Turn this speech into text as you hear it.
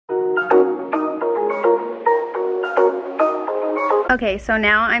Okay, so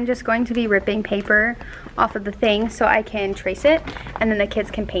now I'm just going to be ripping paper off of the thing so I can trace it, and then the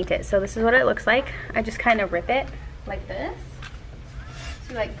kids can paint it. So this is what it looks like. I just kind of rip it like this.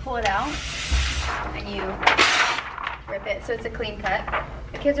 So you like pull it out and you rip it so it's a clean cut.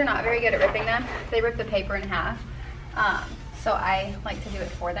 The kids are not very good at ripping them. They rip the paper in half. So I like to do it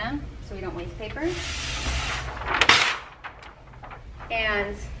for them so we don't waste paper.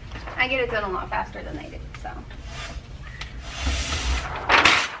 And I get it done a lot faster than they do, so.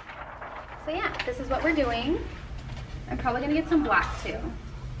 So yeah, this is what we're doing. I'm probably gonna get some black too.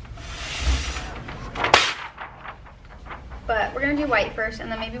 But we're gonna do white first,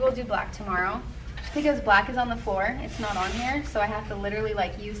 and then maybe we'll do black tomorrow. Just because black is on the floor, it's not on here, so I have to literally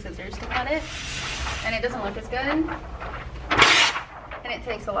like use scissors to cut it. And it doesn't look as good. And it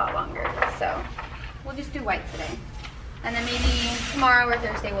takes a lot longer. So we'll just do white today. And then maybe tomorrow or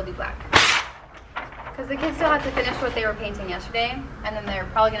Thursday we'll do black. Because the kids still have to finish what they were painting yesterday, and then they're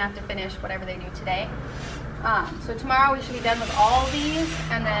probably gonna have to finish whatever they do today. So tomorrow we should be done with all these,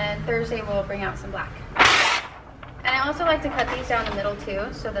 and then Thursday we'll bring out some black. And I also like to cut these down the middle too,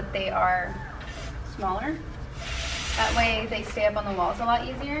 so that they are smaller. That way they stay up on the walls a lot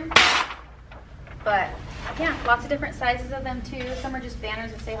easier. But yeah, lots of different sizes of them too. Some are just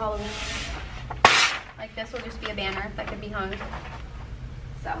banners that say Halloween. Like this will just be a banner that could be hung.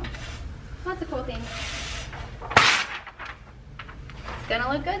 So. Lots of cool things. It's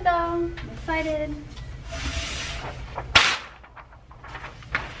gonna look good though. I'm excited.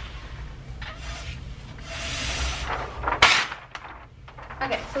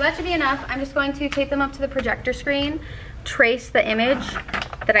 Okay, so that should be enough. I'm just going to tape them up to the projector screen, trace the image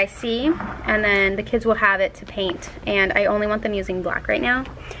that I see, and then the kids will have it to paint. And I only want them using black right now,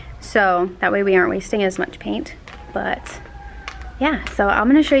 so that way we aren't wasting as much paint. But yeah, so I'm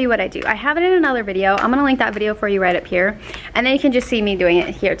gonna show you what I do. I have it in another video. I'm gonna link that video for you right up here. And then you can just see me doing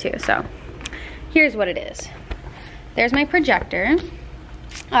it here too. So here's what it is. There's my projector.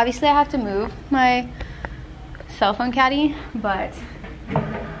 Obviously I have to move my cell phone caddy, but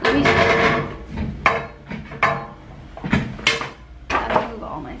let me gotta move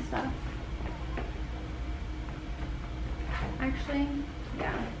all my stuff. Actually,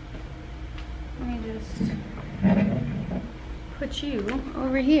 yeah. Let me just put you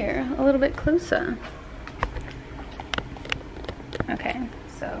over here a little bit closer. Okay,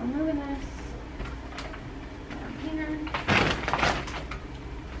 so moving this down here.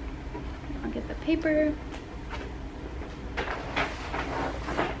 I'll get the paper.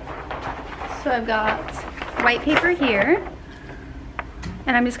 So I've got white paper here,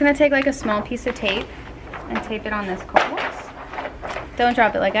 and I'm just gonna take like a small piece of tape and tape it on this corner. Don't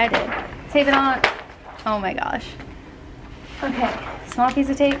drop it like I did. Tape it on, oh my gosh. Okay, small piece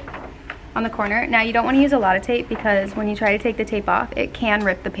of tape on the corner. Now you don't want to use a lot of tape because when you try to take the tape off, it can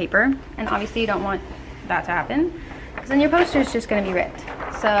rip the paper. And obviously you don't want that to happen because then your poster is just going to be ripped.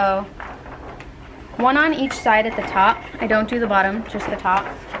 So one on each side at the top. I don't do the bottom, just the top.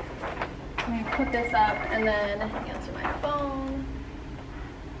 I'm going to put this up and then answer my phone.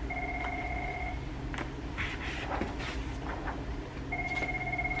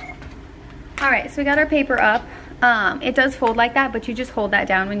 All right, so we got our paper up. It does fold like that, but you just hold that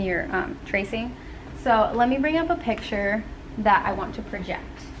down when you're tracing. So let me bring up a picture that I want to project.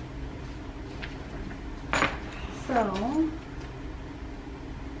 So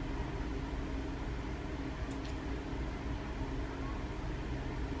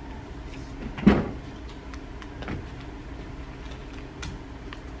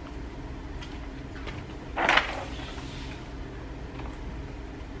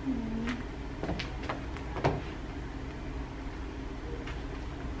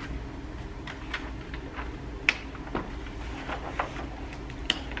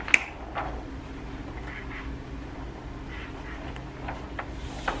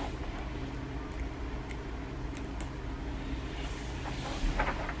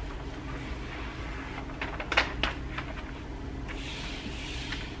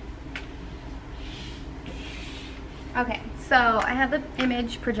okay, so I have the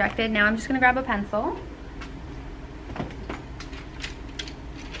image projected. Now I'm just gonna grab a pencil.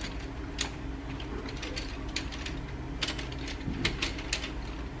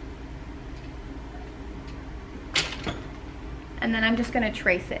 And then I'm just gonna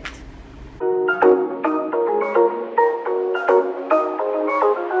trace it.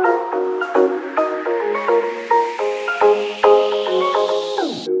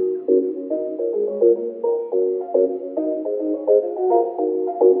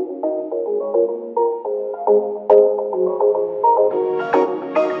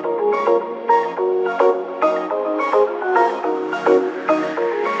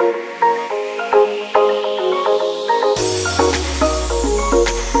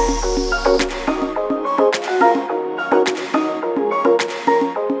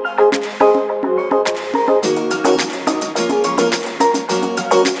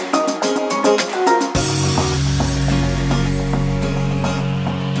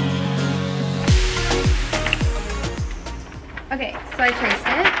 placed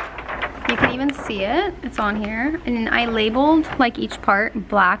it. You can even see it, it's on here. And I labeled like each part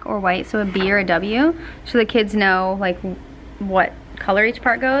black or white, so a B or a W, so the kids know like what color each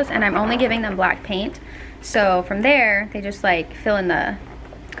part goes. And I'm only giving them black paint. So from there, they just like fill in the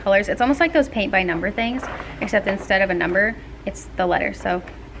colors. It's almost like those paint by number things, except instead of a number, it's the letter. So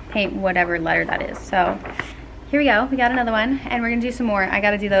paint whatever letter that is. So here we go, we got another one, and we're gonna do some more. I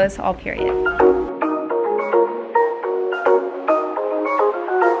gotta do those all period.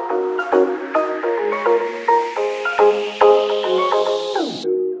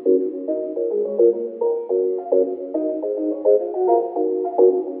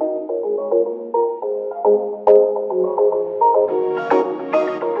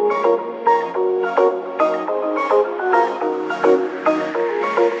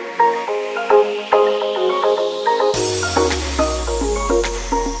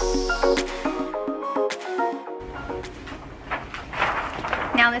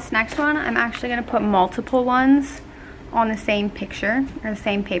 Now this next one, I'm actually gonna put multiple ones on the same picture or the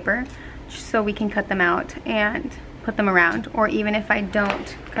same paper, just so we can cut them out and put them around. Or even if I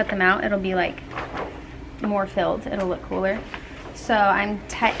don't cut them out, it'll be like more filled, it'll look cooler. So I'm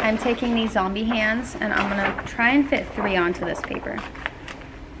taking these zombie hands and I'm gonna try and fit 3 onto this paper.